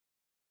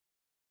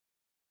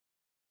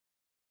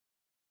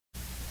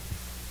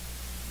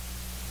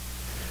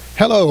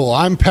Hello,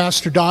 I'm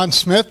Pastor Don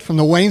Smith from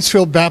the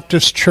Waynesfield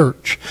Baptist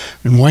Church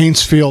in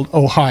Waynesfield,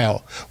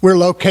 Ohio. We're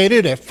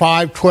located at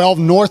 512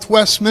 North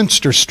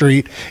Westminster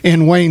Street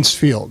in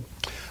Waynesfield.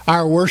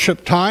 Our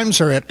worship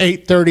times are at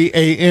 8:30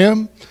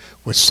 a.m.,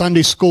 with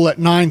Sunday school at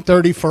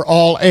 9:30 for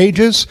all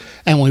ages,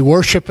 and we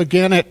worship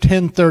again at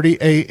 10:30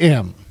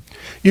 a.m.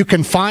 You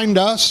can find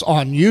us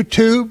on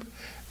YouTube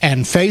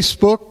and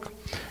Facebook,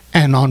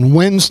 and on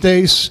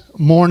Wednesdays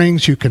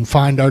mornings you can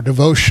find our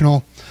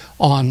devotional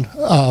on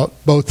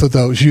both of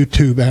those,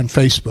 YouTube and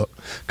Facebook.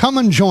 Come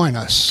and join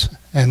us,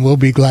 and we'll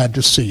be glad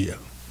to see you.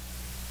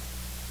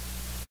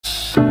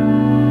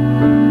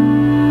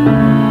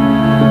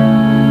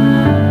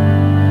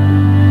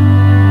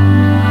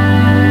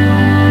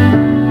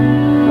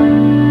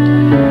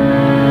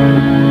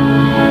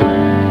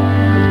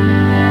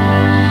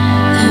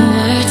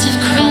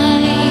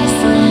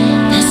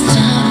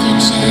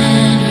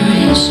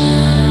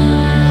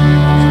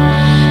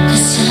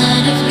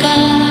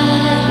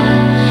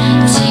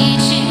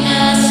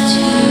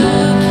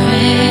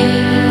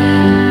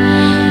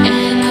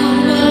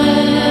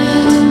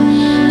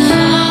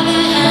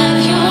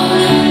 Your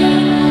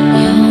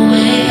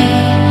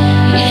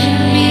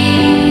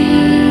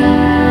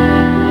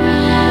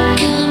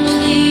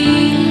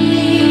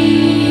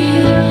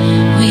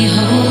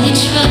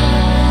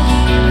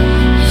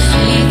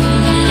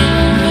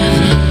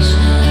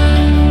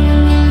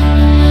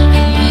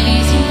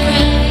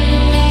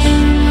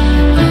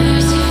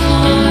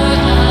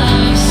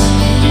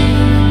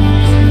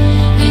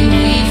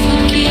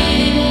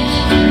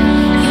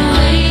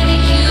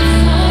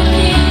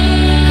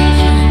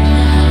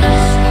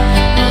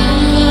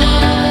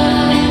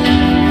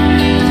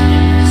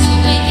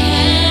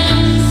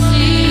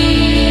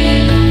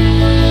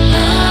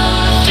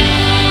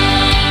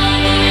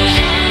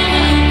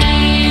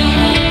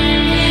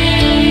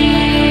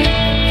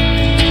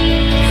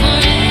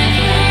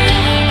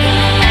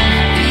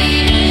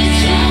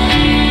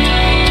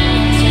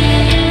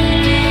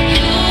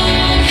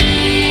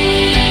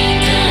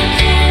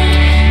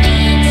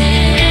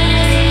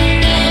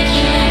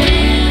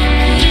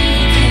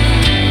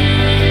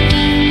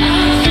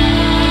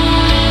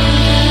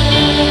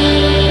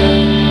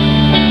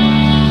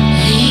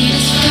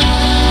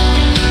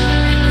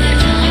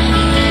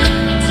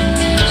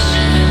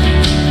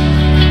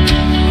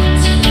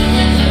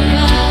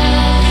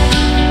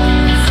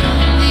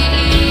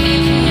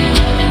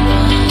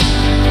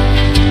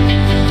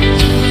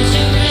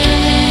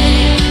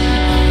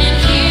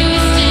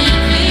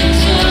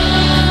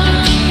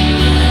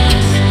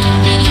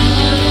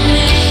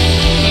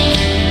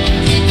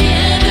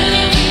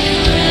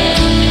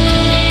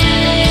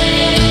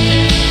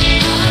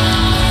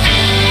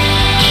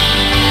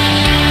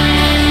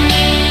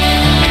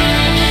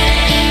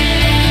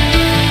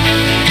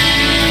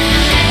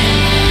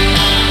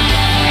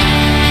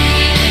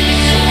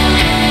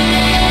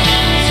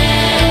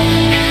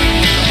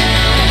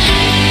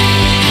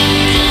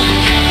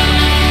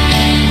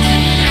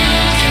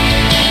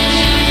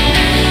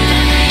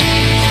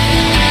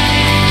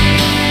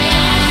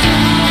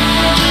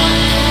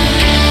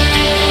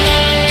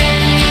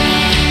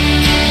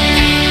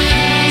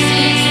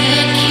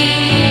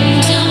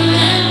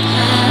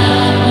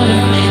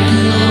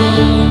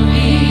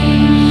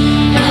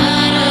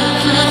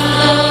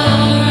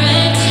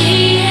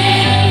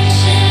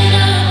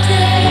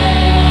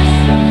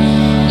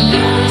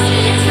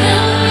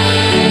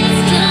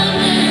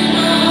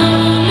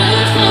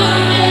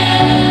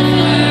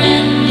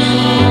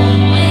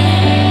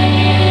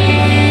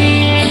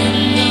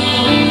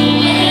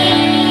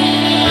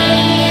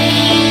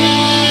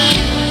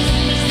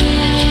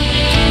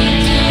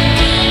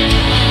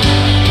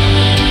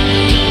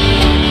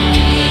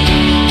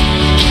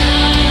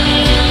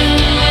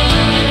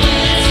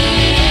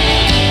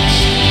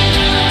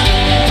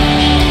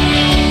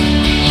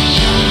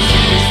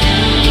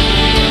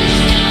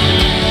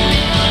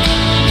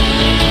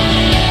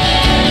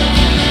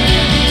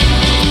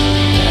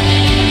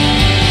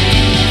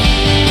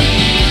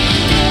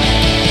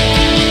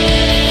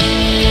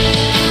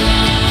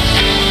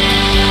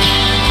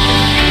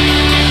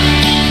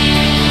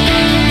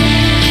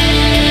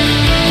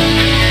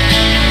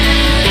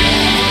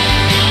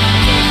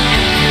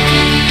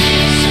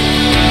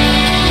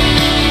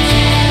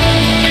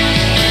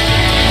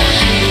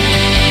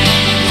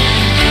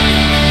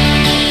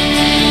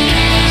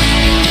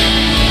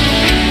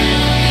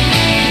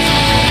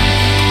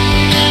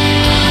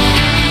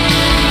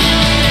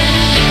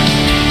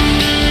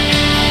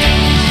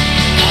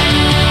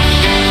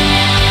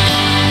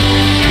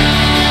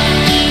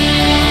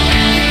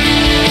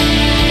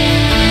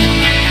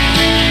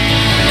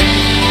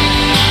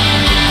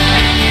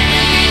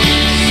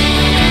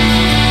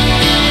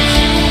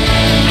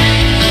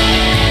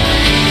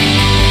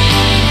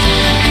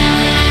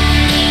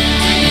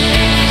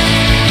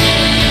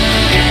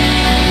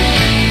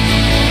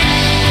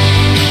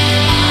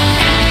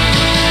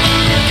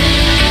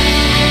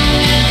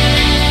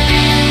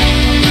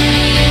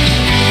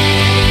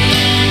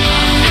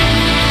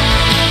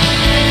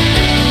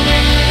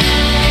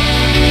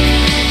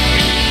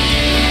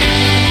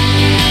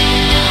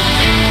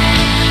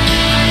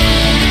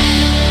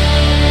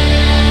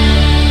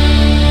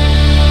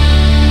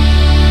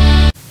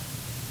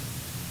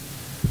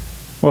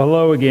Well,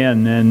 hello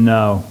again, and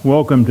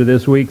welcome to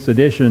this week's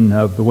edition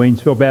of the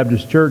Waynesville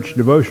Baptist Church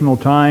Devotional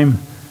Time.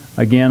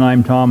 Again,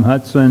 I'm Tom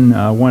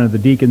Hutson, one of the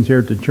deacons here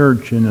at the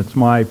church, and it's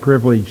my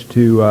privilege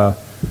to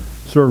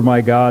serve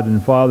my God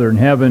and Father in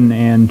heaven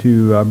and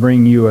to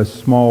bring you a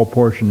small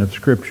portion of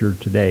Scripture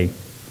today.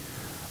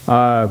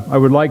 I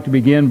would like to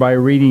begin by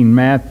reading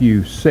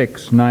Matthew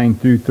 6, 9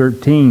 through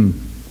 13.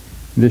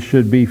 This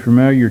should be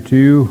familiar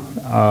to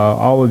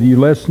all of you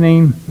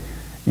listening.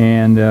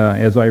 And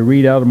as I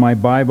read out of my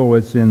Bible,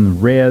 it's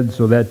in red,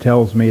 so that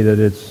tells me that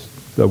it's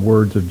the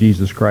words of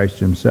Jesus Christ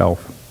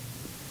himself.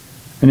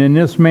 And in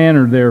this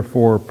manner,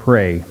 therefore,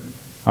 pray.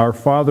 Our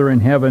Father in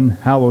heaven,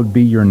 hallowed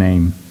be your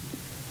name.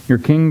 Your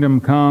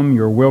kingdom come,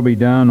 your will be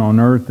done on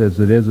earth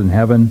as it is in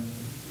heaven.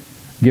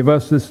 Give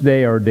us this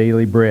day our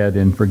daily bread,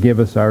 and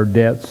forgive us our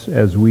debts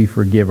as we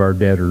forgive our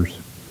debtors.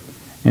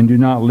 And do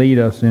not lead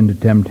us into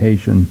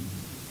temptation,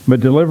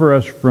 but deliver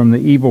us from the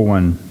evil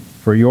one.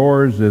 For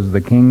yours is the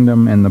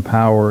kingdom and the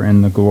power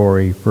and the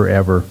glory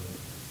forever.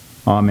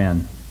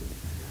 Amen.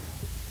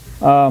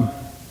 I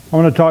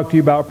want to talk to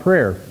you about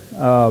prayer.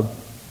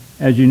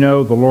 As you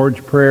know, the Lord's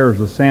Prayer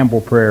is a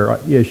sample prayer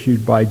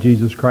issued by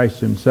Jesus Christ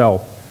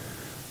himself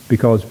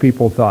because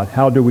people thought,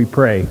 how do we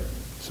pray?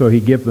 So he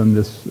gave them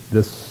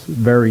this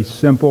very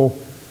simple,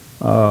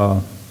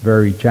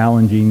 very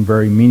challenging,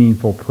 very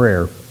meaningful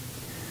prayer.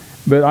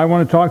 But I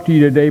want to talk to you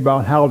today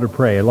about how to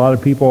pray. A lot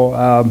of people,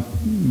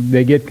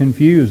 they get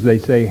confused. They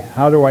say,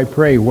 how do I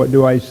pray? What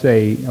do I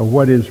say?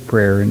 What is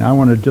prayer? And I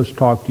want to just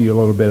talk to you a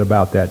little bit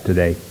about that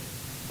today.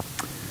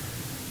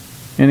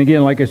 And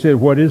again, like I said,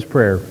 what is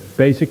prayer?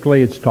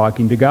 Basically, it's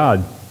talking to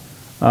God.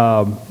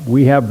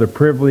 We have the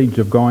privilege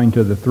of going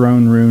to the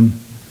throne room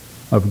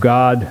of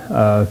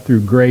God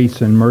through grace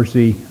and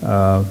mercy,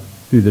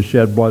 through the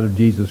shed blood of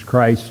Jesus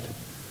Christ.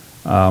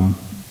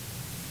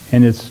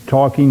 And it's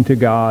talking to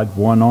God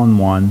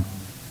one-on-one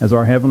as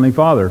our Heavenly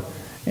Father.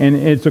 And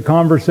it's a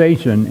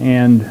conversation,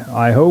 and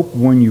I hope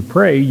when you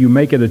pray, you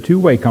make it a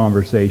two-way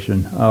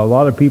conversation. A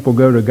lot of people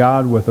go to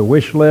God with a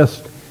wish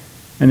list,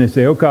 and they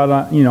say, oh God,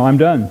 I'm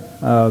done.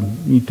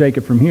 You take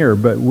it from here.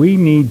 But we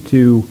need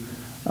to,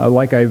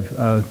 like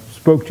I've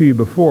spoke to you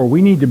before,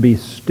 we need to be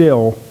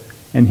still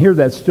and hear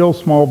that still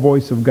small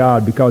voice of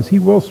God, because He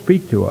will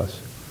speak to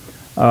us.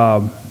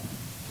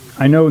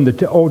 I know in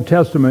the Old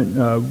Testament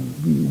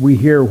we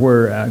hear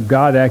where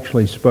God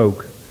actually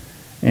spoke,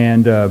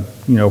 and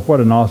what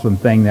an awesome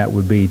thing that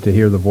would be to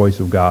hear the voice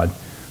of God.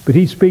 But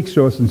He speaks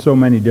to us in so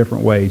many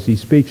different ways. He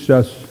speaks to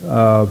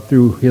us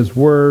through His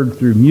Word,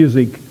 through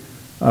music,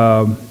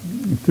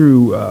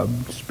 through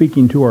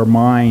speaking to our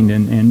mind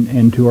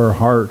and to our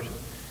heart.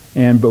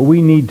 But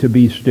we need to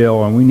be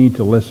still, and we need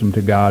to listen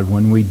to God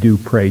when we do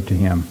pray to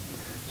Him.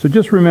 So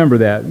just remember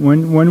that.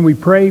 When we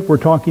pray, we're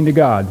talking to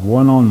God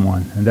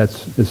one-on-one, and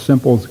that's as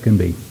simple as it can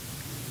be.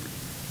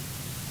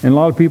 And a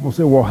lot of people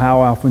say, well,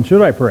 how often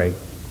should I pray?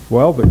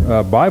 Well,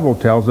 the Bible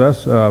tells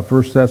us,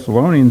 1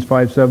 Thessalonians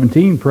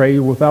 5:17, pray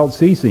without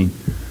ceasing.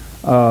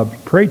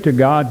 Pray to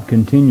God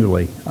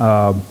continually.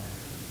 I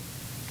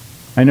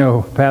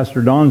know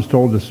Pastor Don's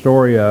told the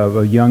story of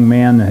a young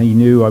man that he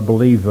knew, I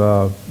believe,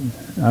 I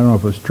don't know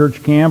if it was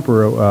church camp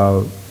or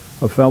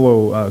a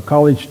fellow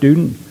college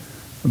student,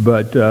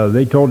 but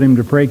they told him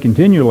to pray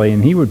continually,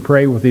 and he would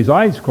pray with his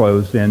eyes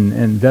closed,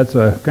 and that's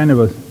a kind of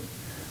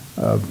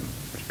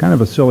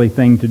a silly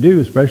thing to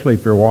do, especially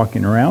if you're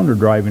walking around or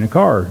driving a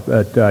car.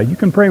 But you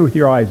can pray with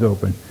your eyes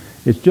open.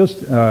 It's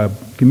just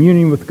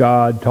communing with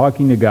God,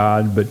 talking to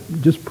God, but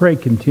just pray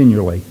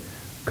continually.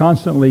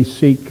 Constantly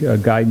seek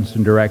guidance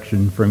and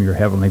direction from your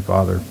Heavenly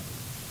Father.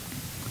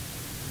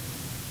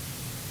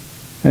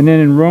 And then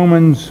in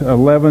Romans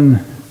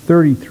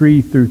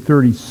 11:33 through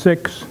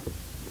 36,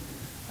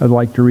 I'd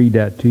like to read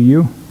that to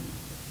you.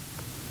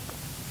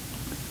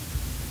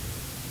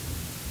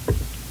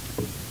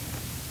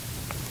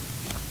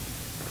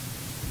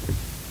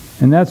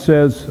 And that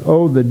says,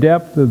 oh, the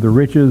depth of the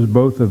riches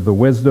both of the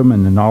wisdom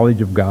and the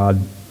knowledge of God.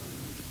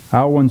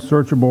 How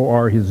unsearchable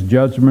are His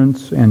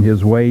judgments and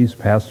His ways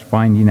past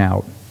finding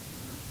out.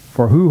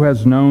 For who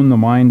has known the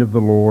mind of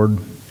the Lord,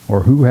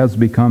 or who has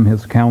become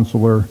His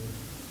counselor,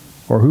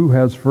 or who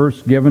has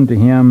first given to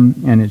Him,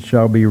 and it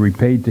shall be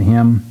repaid to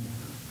him?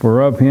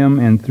 For of Him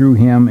and through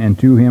Him and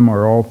to Him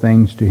are all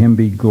things. To Him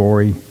be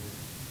glory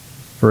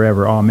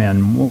forever.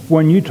 Amen.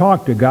 When you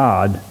talk to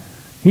God,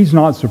 He's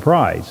not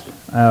surprised.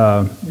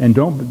 And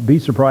don't be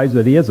surprised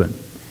that He isn't.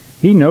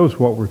 He knows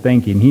what we're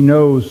thinking. He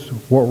knows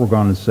what we're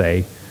going to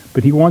say.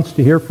 But He wants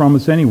to hear from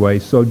us anyway.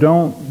 So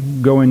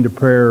don't go into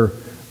prayer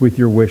with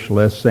your wish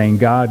list saying,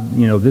 God,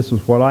 this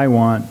is what I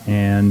want,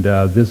 and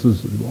this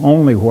is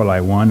only what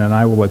I want, and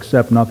I will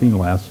accept nothing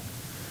less.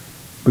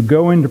 But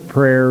go into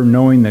prayer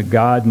knowing that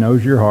God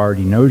knows your heart,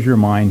 He knows your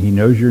mind, He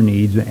knows your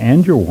needs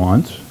and your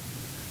wants,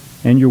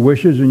 and your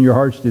wishes and your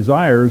heart's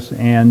desires,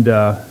 and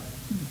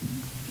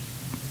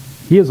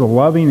He is a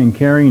loving and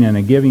caring and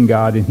a giving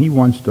God, and He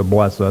wants to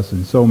bless us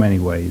in so many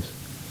ways.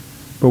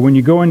 But when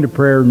you go into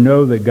prayer,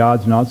 know that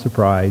God's not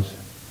surprised.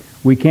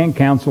 We can't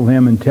counsel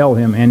Him and tell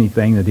Him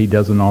anything that He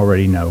doesn't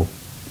already know.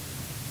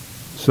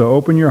 So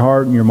open your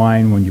heart and your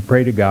mind when you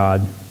pray to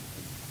God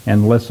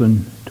and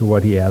listen to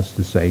what he has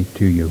to say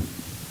to you.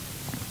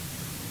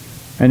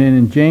 And then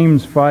in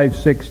James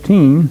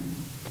 5:16,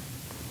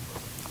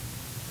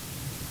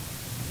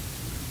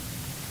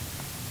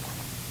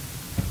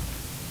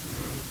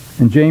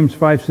 James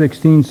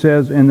 5:16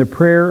 says, "And the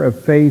prayer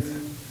of faith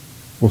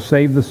will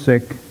save the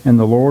sick, and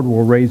the Lord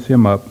will raise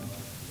him up."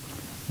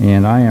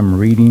 And I am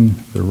reading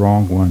the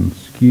wrong one.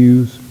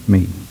 Excuse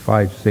me.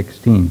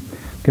 5:16.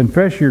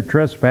 "Confess your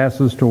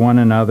trespasses to one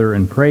another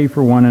and pray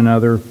for one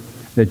another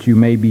that you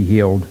may be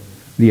healed.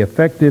 The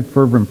effective,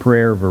 fervent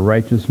prayer of a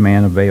righteous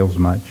man avails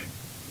much."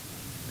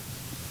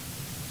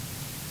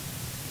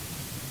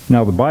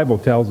 Now, the Bible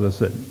tells us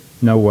that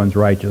no one's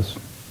righteous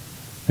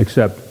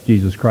except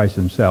Jesus Christ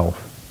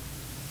himself.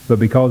 But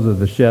because of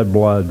the shed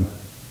blood,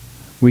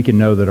 we can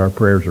know that our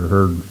prayers are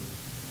heard.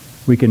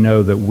 We can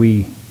know that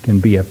we can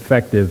be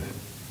effective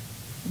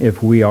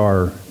if we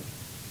are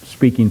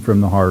speaking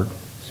from the heart,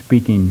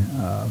 speaking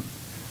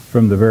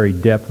from the very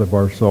depth of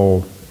our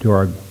soul to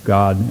our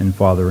God and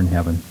Father in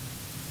heaven.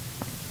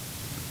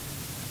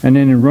 And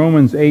then in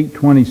Romans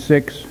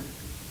 8:26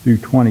 through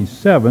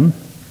 27,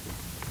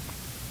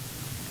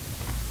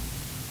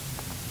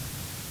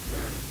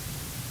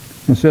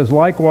 it says,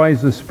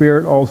 "Likewise the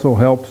Spirit also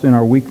helps in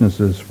our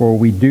weaknesses, for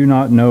we do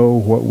not know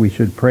what we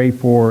should pray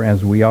for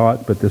as we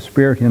ought, but the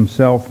Spirit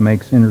himself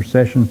makes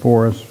intercession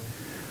for us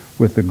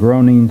with the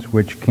groanings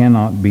which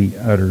cannot be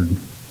uttered.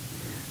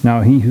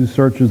 Now he who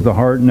searches the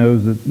heart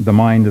knows that the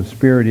mind of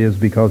Spirit is,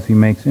 because he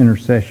makes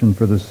intercession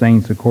for the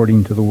saints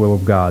according to the will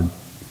of God."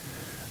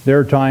 There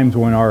are times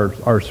when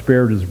our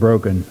spirit is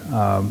broken.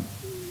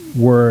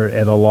 We're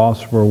at a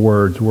loss for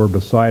words. We're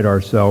beside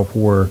ourselves.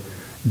 We're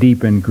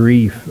deep in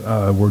grief.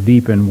 We're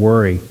deep in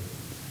worry.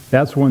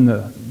 That's when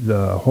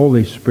the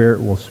Holy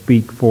Spirit will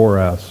speak for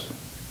us.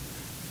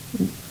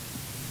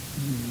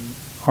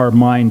 Our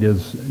mind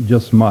is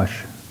just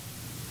mush.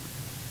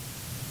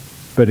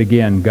 But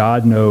again,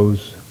 God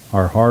knows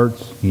our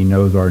hearts. He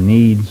knows our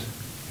needs.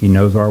 He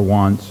knows our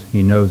wants.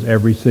 He knows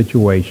every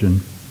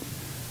situation.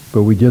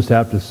 But we just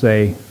have to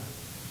say,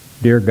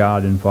 "Dear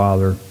God and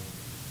Father,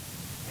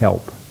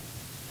 help."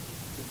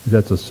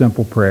 That's a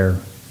simple prayer,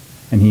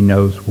 and he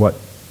knows what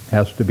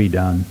has to be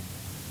done,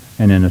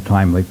 and in a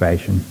timely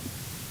fashion.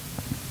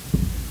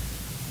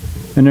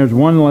 And there's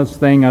one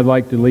last thing I'd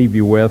like to leave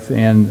you with,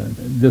 and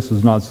this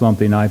is not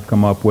something I've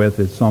come up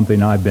with. It's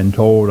something I've been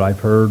told,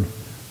 I've heard.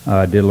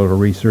 I did a little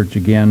research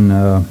again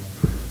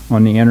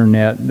on the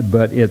internet,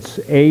 but it's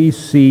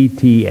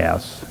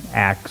ACTS,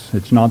 Acts.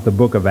 It's not the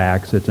book of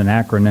Acts. It's an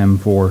acronym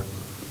for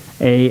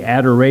A,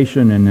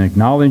 adoration and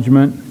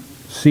acknowledgement;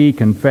 C,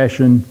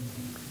 confession;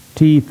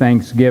 T,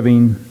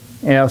 thanksgiving;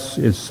 S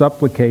is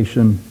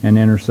supplication and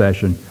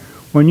intercession.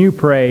 When you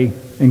pray,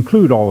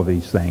 include all of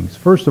these things.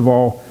 First of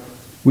all,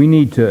 we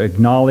need to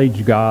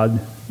acknowledge God,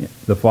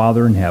 the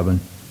Father in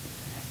heaven,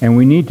 and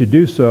we need to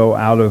do so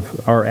out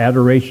of our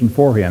adoration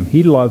for him.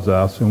 He loves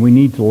us, and we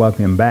need to love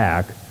him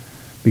back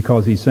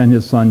because he sent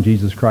his Son,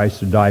 Jesus Christ,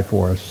 to die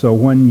for us. So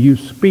when you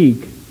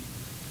speak,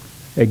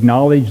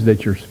 acknowledge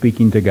that you're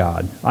speaking to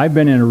God. I've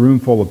been in a room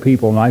full of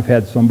people, and I've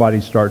had somebody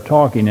start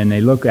talking, and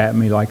they look at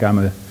me like I'm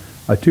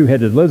a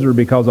two-headed lizard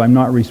because I'm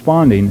not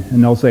responding.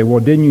 And they'll say, "Well,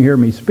 didn't you hear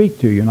me speak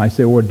to you?" And I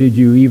say, "Well, did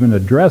you even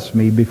address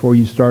me before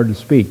you started to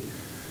speak?"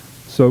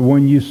 So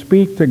when you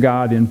speak to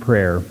God in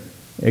prayer,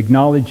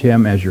 acknowledge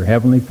him as your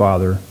Heavenly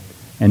Father,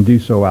 and do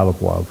so out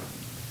of love.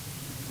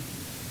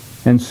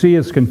 And C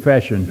is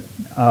confession.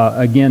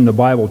 Again, the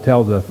Bible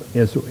tells us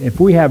if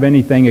we have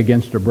anything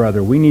against a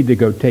brother, we need to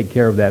go take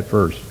care of that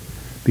first,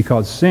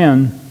 because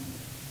sin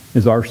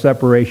is our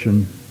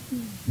separation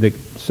that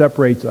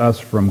separates us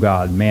from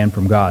God, man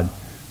from God.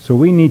 So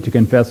we need to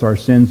confess our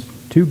sins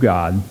to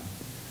God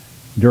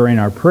during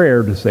our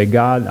prayer to say,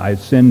 "God,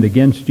 I've sinned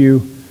against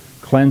you.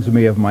 Cleanse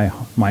me of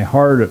my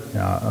heart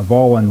of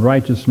all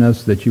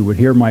unrighteousness, that you would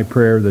hear my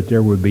prayer, that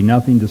there would be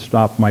nothing to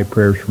stop my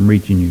prayers from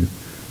reaching you."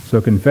 So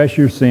confess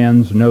your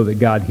sins, know that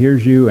God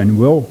hears you and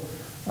will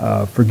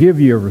forgive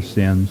you of your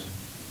sins,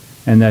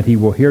 and that he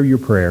will hear your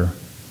prayer,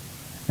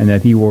 and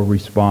that he will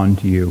respond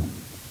to you.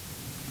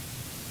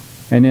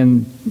 And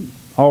then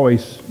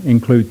always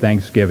include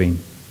thanksgiving.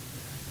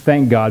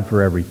 Thank God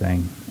for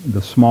everything,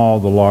 the small,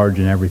 the large,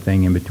 and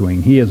everything in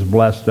between. He has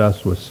blessed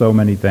us with so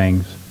many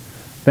things.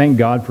 Thank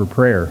God for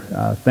prayer.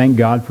 Thank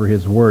God for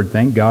his word.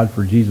 Thank God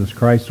for Jesus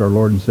Christ, our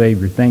Lord and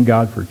Savior. Thank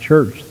God for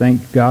church.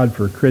 Thank God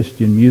for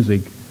Christian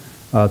music.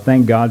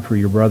 Thank God for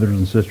your brothers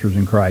and sisters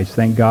in Christ.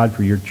 Thank God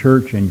for your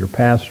church and your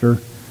pastor.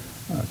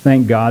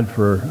 Thank God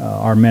for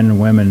our men and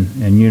women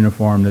in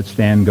uniform that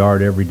stand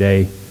guard every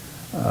day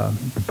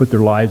to put their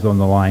lives on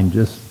the line.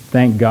 Just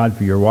thank God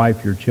for your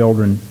wife, your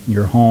children,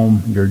 your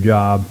home, your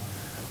job.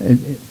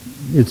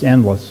 It's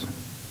endless.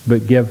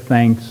 But give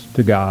thanks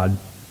to God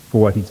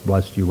for what he's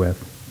blessed you with.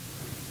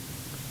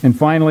 And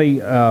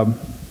finally,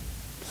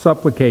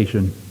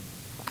 supplication.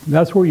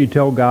 That's where you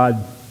tell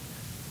God,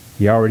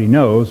 he already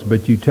knows,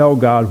 but you tell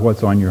God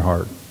what's on your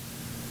heart.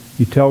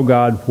 You tell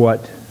God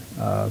what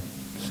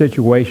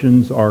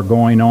situations are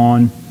going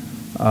on,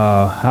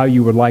 how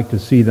you would like to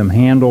see them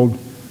handled.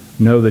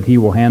 Know that He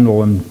will handle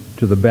them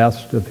to the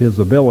best of His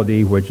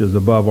ability, which is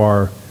above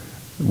our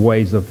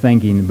ways of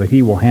thinking, but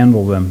He will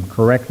handle them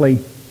correctly.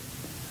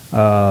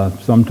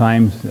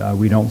 Sometimes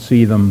we don't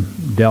see them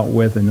dealt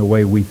with in the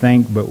way we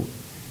think, but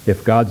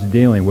if God's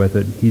dealing with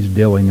it, He's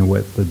dealing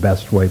with it the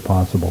best way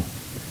possible.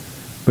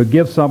 But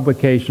give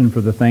supplication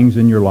for the things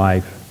in your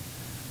life,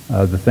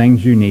 the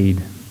things you need,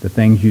 the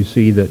things you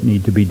see that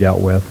need to be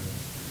dealt with.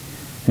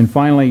 And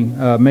finally,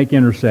 make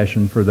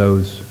intercession for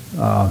those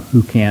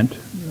who can't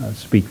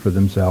speak for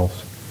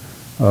themselves.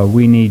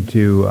 We need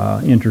to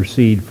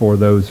intercede for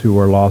those who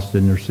are lost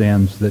in their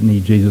sins, that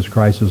need Jesus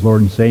Christ as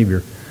Lord and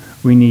Savior.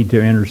 We need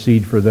to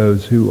intercede for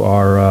those who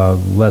are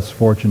less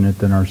fortunate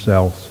than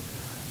ourselves.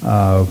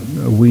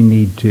 We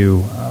need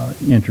to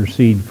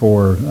intercede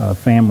for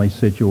family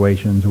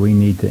situations. We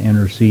need to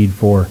intercede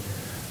for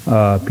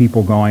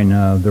people going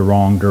the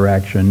wrong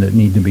direction that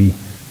need to be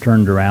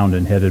turned around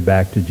and headed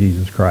back to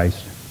Jesus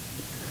Christ.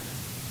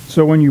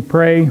 So when you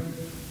pray,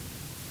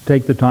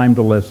 take the time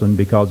to listen,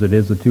 because it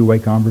is a two-way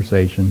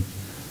conversation.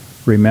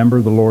 Remember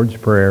the Lord's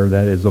Prayer,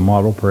 that is a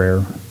model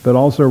prayer, but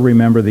also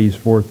remember these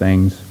four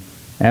things: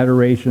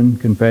 adoration,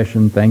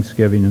 confession,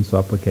 thanksgiving, and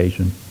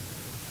supplication.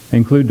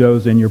 Include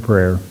those in your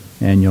prayer,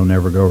 and you'll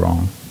never go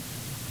wrong.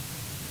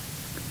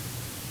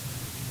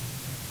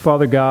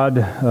 Father God,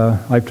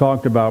 I've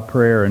talked about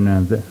prayer,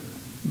 and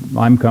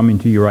I'm coming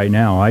to you right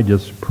now. I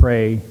just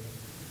pray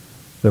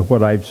that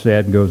what I've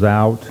said goes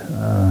out,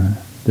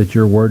 that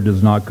your word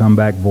does not come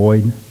back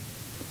void.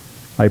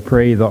 I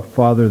pray,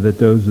 Father, that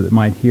those that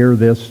might hear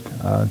this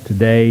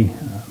today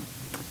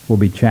will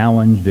be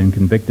challenged and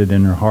convicted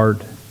in their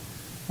heart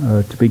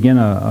to begin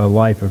a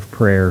life of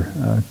prayer,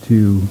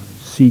 to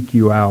seek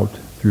you out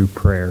through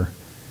prayer,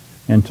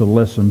 and to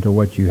listen to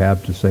what you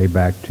have to say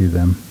back to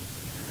them.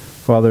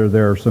 Father,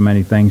 there are so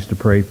many things to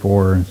pray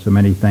for, and so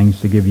many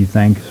things to give you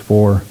thanks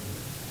for,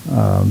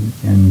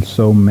 and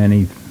so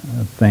many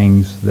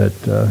things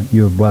that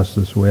you have blessed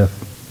us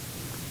with.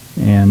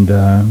 And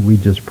we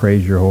just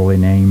praise your holy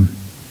name,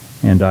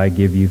 and I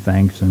give you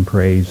thanks and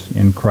praise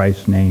in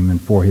Christ's name and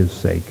for his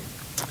sake.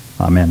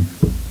 Amen.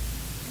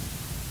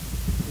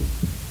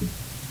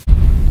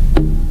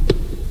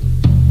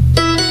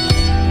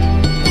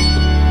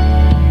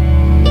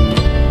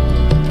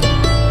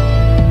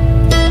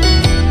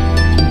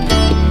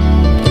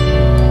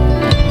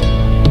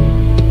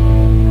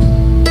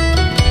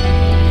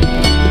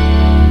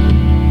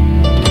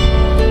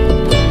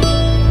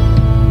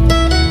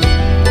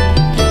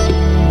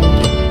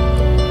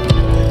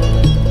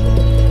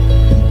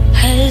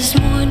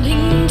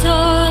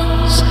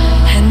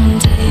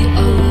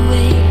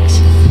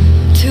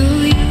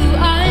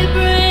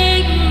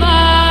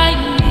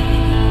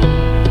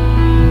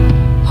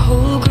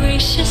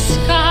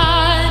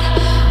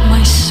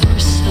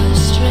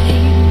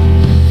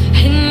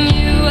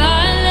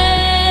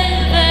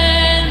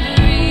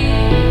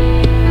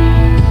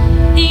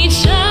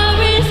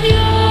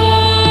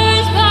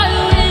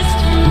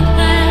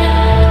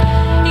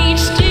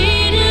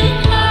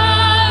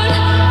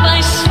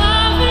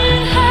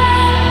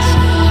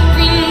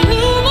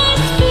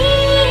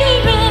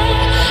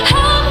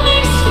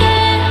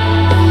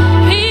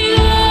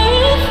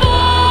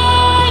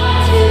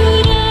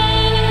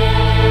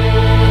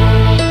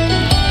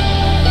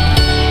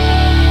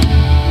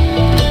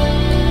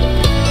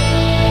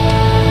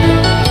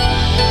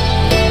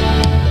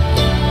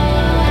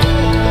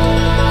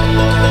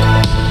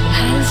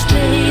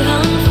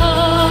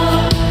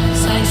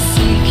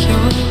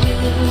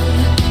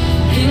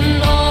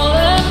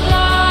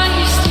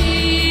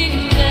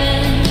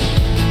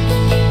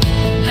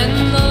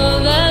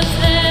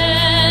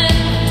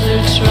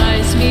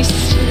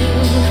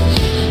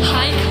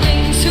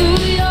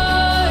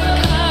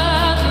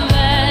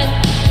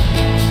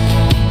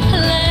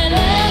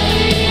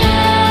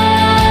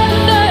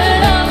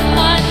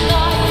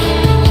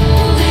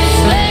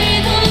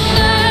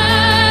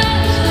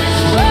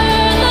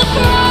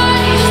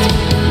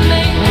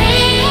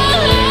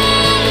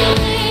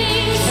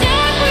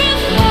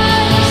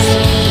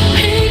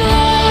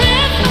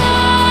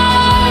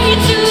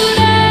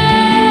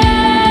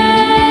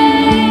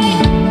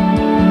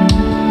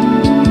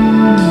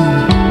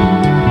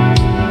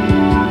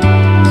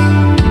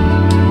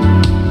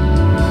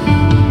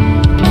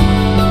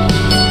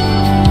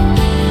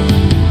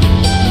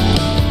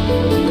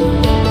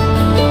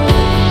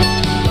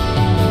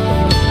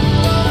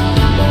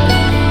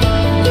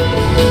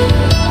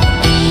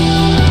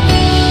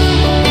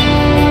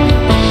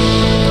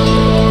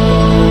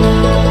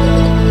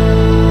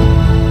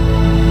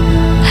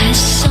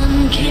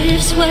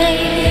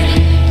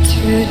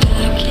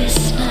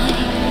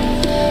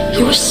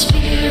 Your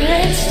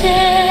spirit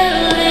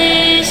still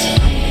is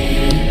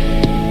here,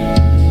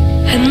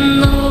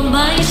 and though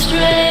my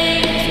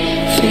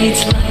strength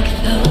fades like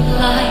the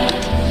light,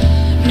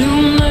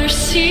 new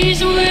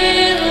mercies will